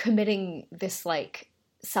 It's committing this like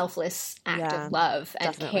selfless act of love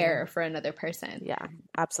and care for another person. Yeah,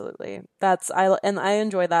 absolutely. I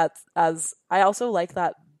enjoy that, as I also like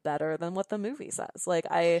that better than what the movie says. Like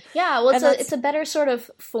it's a better sort of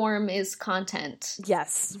form is content.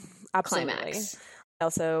 Yes, absolutely. Climax. I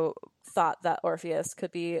also thought that Orpheus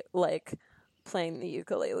could be like playing the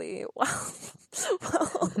ukulele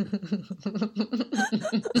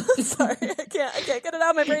sorry, I can't get it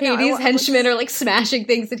out of my brain now. Hades' henchmen are like smashing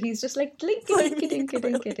things and he's just like dink.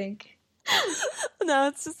 No,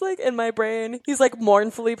 it's just like in my brain he's like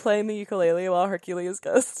mournfully playing the ukulele while Hercules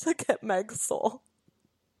goes to get Meg's soul.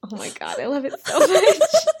 Oh my god, I love it so much.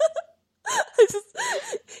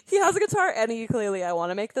 He has a guitar and a ukulele, I want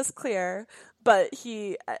to make this clear, but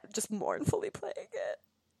he just mournfully playing it.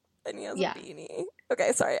 And he has a beanie.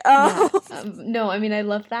 Okay, sorry. No, I mean, I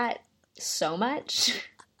love that so much.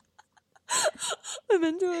 I'm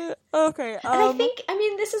into it. Okay. And I think, I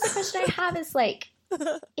mean, this is a question I have is like,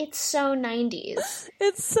 it's so 90s.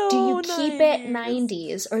 It's so 90s. Do you keep it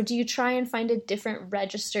 90s or do you try and find a different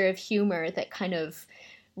register of humor that kind of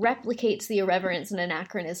replicates the irreverence and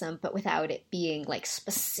anachronism, but without it being like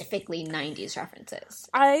specifically 90s references?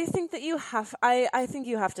 I think that you have. I think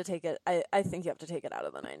you have to take it. I think you have to take it out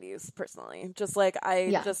of the 90s. Personally, just like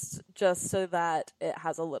just so that it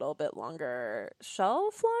has a little bit longer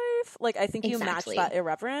shelf life. Like I think you match that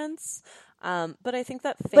irreverence. But I think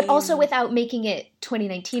that fame... But also without making it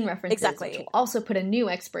 2019 references, exactly, which will also put a new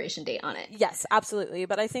expiration date on it. Yes, absolutely.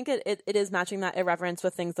 But I think it is matching that irreverence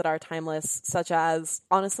with things that are timeless, such as,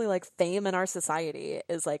 honestly, like fame in our society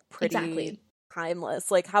is like pretty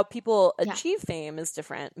timeless. Like how people achieve fame is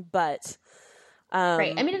different, but...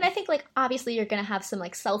 right. I mean, and I think like obviously you're going to have some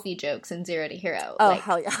like selfie jokes in Zero to Hero. Oh, like,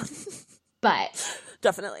 hell yeah. But...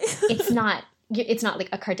 definitely. it's not like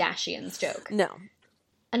a Kardashians joke. No.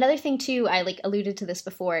 Another thing, too, I like alluded to this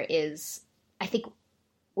before, is I think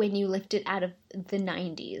when you lift it out of the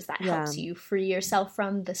 90s, that helps you free yourself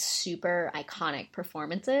from the super iconic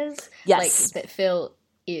performances. Yes. Like that Phil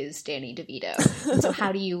is Danny DeVito. So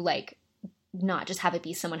how do you like not just have it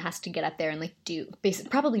be someone has to get up there and like do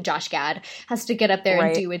probably Josh Gad has to get up there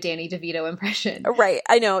and do a Danny DeVito impression. Right.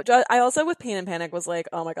 I know. I also with Pain and Panic was like,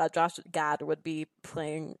 oh my God, Josh Gad would be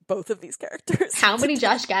playing both of these characters. How many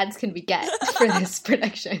Josh Gads can we get for this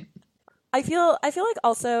production? I feel like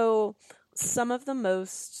also some of the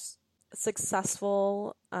most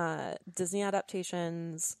successful Disney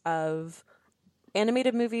adaptations of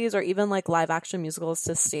animated movies or even like live action musicals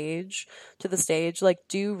to the stage like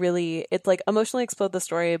do really, it's like emotionally explode the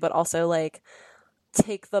story but also like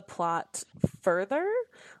take the plot further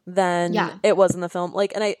than it was in the film.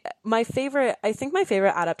 Like, and I think my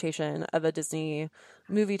favorite adaptation of a Disney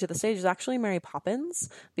movie to the stage is actually Mary Poppins,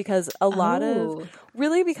 because a lot of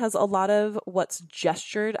what's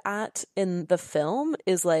gestured at in the film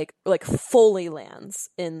is like fully lands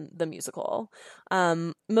in the musical.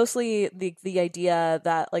 Mostly the idea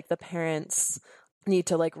that like the parents need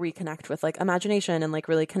to like reconnect with like imagination and like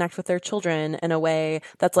really connect with their children in a way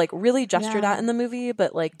that's like really gestured at in the movie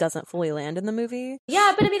but like doesn't fully land in the movie.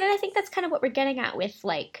 Yeah, but I mean, and I think that's kind of what we're getting at with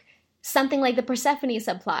like something like the Persephone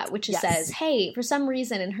subplot, which says, hey, for some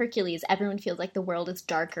reason in Hercules, everyone feels like the world is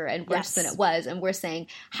darker and worse than it was. And we're saying,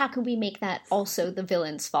 how can we make that also the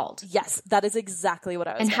villain's fault? Yes, that is exactly what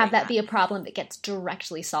I was saying. And have that be a problem that gets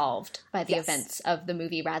directly solved by the events of the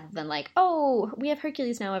movie rather than like, oh, we have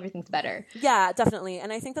Hercules now, everything's better. Yeah, definitely.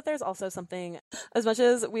 And I think that there's also something, as much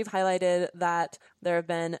as we've highlighted that there have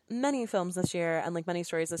been many films this year and like many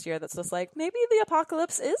stories this year that's just like, maybe the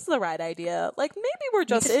apocalypse is the right idea. Like maybe we're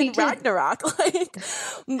just in Ragnarok. Like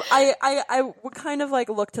I would kind of like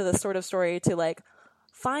look to this sort of story to like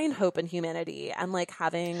find hope in humanity and like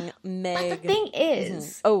having Meg. But the thing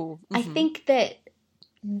is, I think that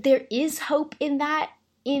there is hope in that,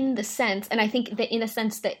 in the sense, and I think that in a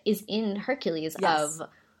sense that is in Hercules of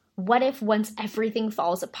what if once everything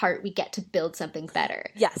falls apart, we get to build something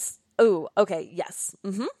better? Yes. Oh, okay. Yes.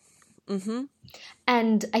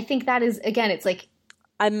 And I think that is, again, it's like,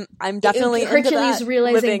 I'm definitely Hercules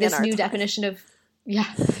realizing this new time. definition of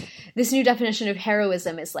this new definition of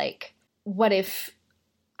heroism is like, what if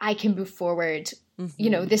I can move forward?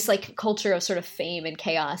 You know, this like culture of sort of fame and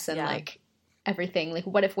chaos and like everything. Like,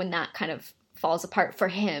 what if when that kind of falls apart for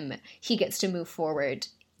him, he gets to move forward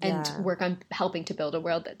and work on helping to build a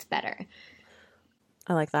world that's better.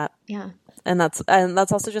 I like that. Yeah. And that's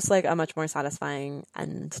also just like a much more satisfying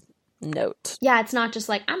end note. Yeah, it's not just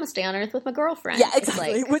like, I'm gonna stay on Earth with my girlfriend. Yeah,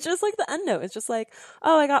 exactly. Which is like the end note. It's just like,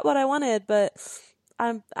 oh, I got what I wanted, but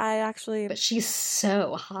but she's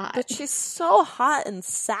so hot. But she's so hot and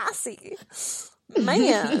sassy.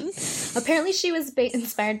 Man. Apparently she was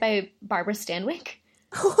inspired by Barbara Stanwyck.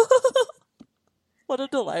 What a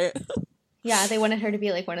delight. Yeah, they wanted her to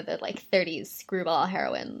be like one of the like 30s screwball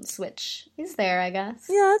heroines, which is there, I guess.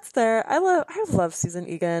 Yeah, it's there. I love Susan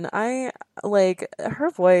Egan. I like her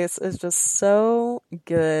voice is just so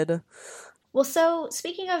good. Well, so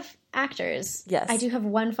speaking of actors, yes, I do have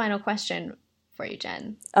one final question for you,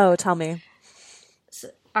 Jen. Oh, tell me.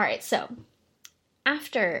 All right, so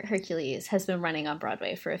after Hercules has been running on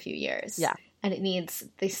Broadway for a few years, and it needs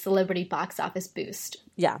the celebrity box office boost,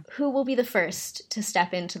 who will be the first to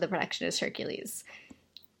step into the production as Hercules?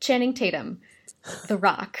 Channing Tatum, The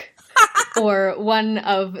Rock, or one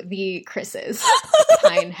of the Chris's,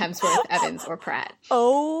 Pine, Hemsworth, Evans, or Pratt?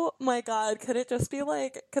 Oh my God! Could it just be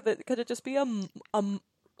like? Could it just be I'm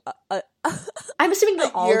assuming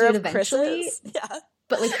they'll all do it eventually. Chris's? Yeah.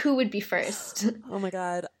 But like, who would be first? Oh my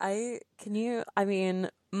God! I mean,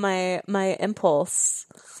 my impulse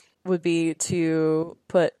would be to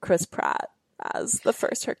put Chris Pratt as the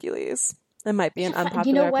first Hercules. It might be an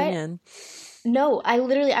unpopular opinion. No, I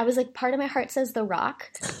was like, part of my heart says The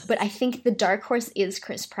Rock, but I think the dark horse is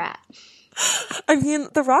Chris Pratt. I mean,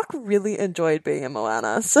 The Rock really enjoyed being in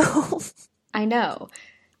Moana, so. I know.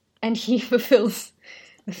 And he fulfills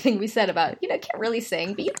the thing we said about, can't really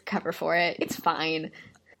sing, but you can cover for it. It's fine.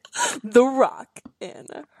 The Rock in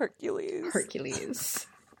Hercules. Hercules.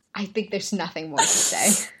 I think there's nothing more to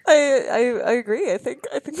say. I agree. I think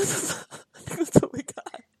that's what we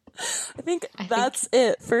got. I think that's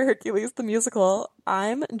it for Hercules the Musical.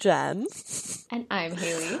 I'm Jen. And I'm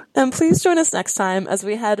Haley. And please join us next time as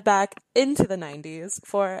we head back into the 90s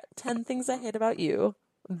for 10 Things I Hate About You,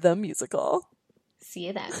 the musical. See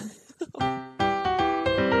you then.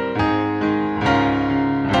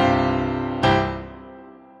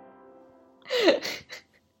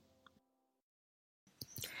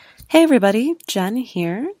 Hey everybody, Jen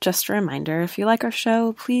here. Just a reminder, if you like our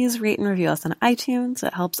show, please rate and review us on iTunes.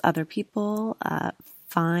 It helps other people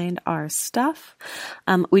find our stuff.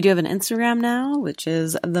 We do have an Instagram now, which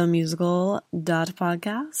is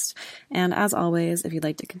themusical.podcast. And as always, if you'd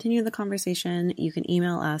like to continue the conversation, you can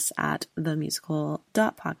email us at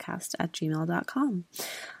themusical.podcast@gmail.com.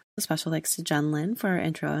 A special thanks to Jen Lin for our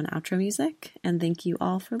intro and outro music. And thank you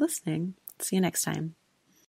all for listening. See you next time.